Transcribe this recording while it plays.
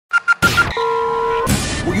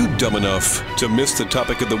dumb enough to miss the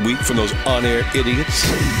topic of the week from those on-air idiots?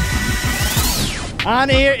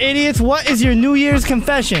 On-air idiots, what is your New Year's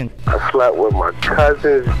confession? I slept with my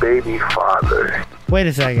cousin's baby father. Wait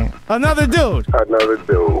a second. Another dude? Another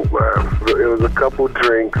dude, man. It was a couple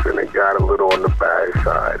drinks, and it got a little on the bad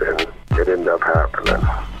side, and it ended up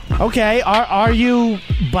happening. Okay, are you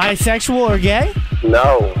bisexual or gay?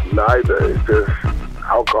 No, neither. It's just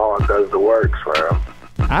alcohol does the works, man.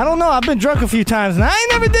 I don't know. I've been drunk a few times, and I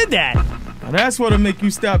ain't never did that. Now that's what'll make you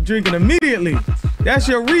stop drinking immediately. That's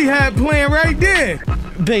your rehab plan right there.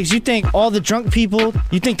 Biggs, you think all the drunk people,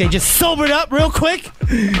 you think they just sobered up real quick?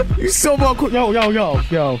 You sober quick. Yo.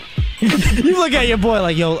 You look at your boy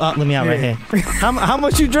like, yo, let me out right here. How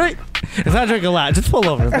much you drink? Because I drink a lot. Just pull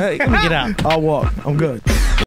over. Let me get out. I'll walk. I'm good.